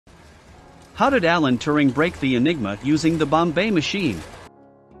How did Alan Turing break the Enigma using the Bombe machine?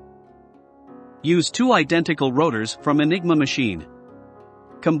 Use two identical rotors from Enigma machine.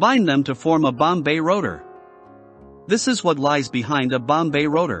 Combine them to form a Bombe rotor. This is what lies behind a Bombe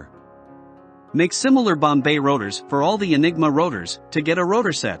rotor. Make similar Bombe rotors for all the Enigma rotors to get a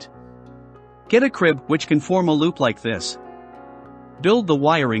rotor set. Get a crib which can form a loop like this. Build the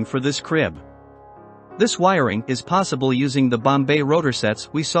wiring for this crib. This wiring is possible using the Bombe rotor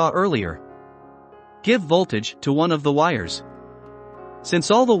sets we saw earlier. Give voltage to one of the wires.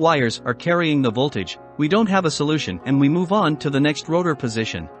 Since all the wires are carrying the voltage, we don't have a solution and we move on to the next rotor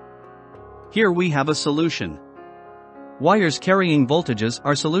position. Here we have a solution. Wires carrying voltages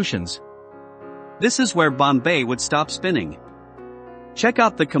are solutions. This is where Bombe would stop spinning. Check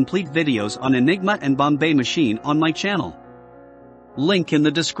out the complete videos on Enigma and Bombe machine on my channel. Link in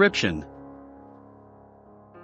the description.